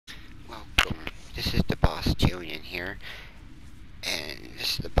This is the boss Julian here, and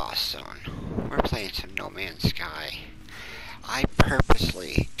this is the boss zone. We're playing some No Man's Sky. I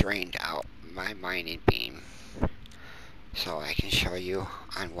purposely drained out my mining beam so I can show you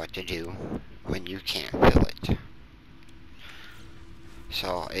on what to do when you can't fill it.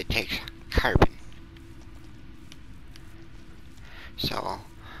 So it takes carbon. So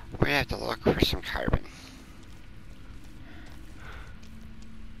we're gonna have to look for some carbon.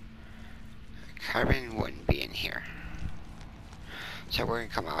 Carbon wouldn't be in here. So we're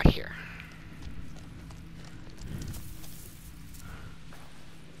gonna come out here.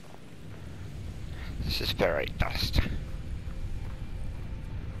 This is ferrite dust.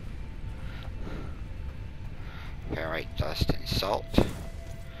 Ferrite dust and salt.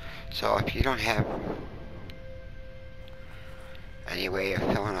 So if you don't have any way of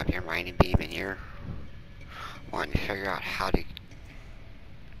filling up your mining beam and you're wanting to figure out how to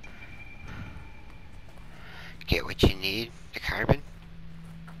get what you need, the carbon.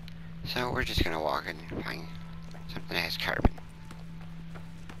 So we're just gonna walk in and find something that has carbon.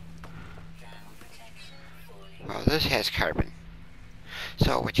 Well, this has carbon.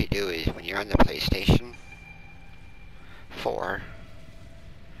 So what you do is when you're on the PlayStation 4,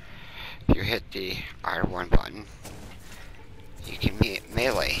 if you hit the R1 button, you can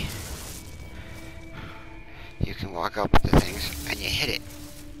melee. You can walk up to things and you hit it.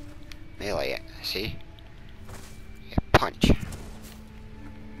 Melee it, see? You punch.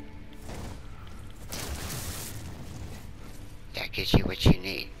 That gives you what you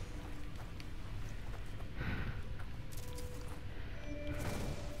need.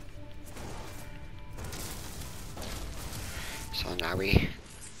 So now we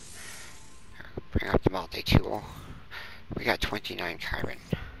bring up the multi-tool. We got 29 carbon.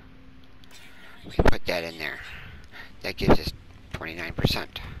 We put that in there. That gives us 29%.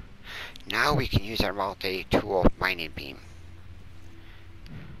 Now we can use our multi-tool mining beam.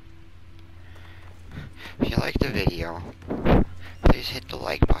 If you like the video, please hit the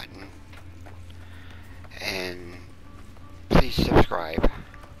like button. And please subscribe.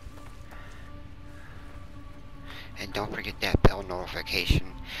 And don't forget that bell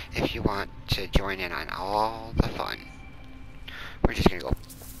notification if you want to join in on all the fun. We're just going to go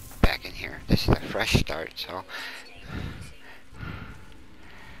back in here. This is a fresh start, so...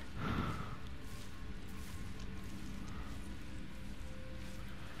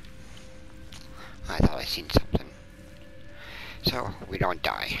 I thought I seen something. So, we don't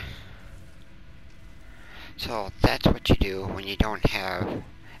die. So, that's what you do when you don't have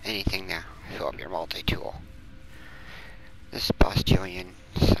anything to fill up your multi-tool. This is Boss Julian,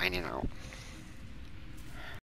 signing out.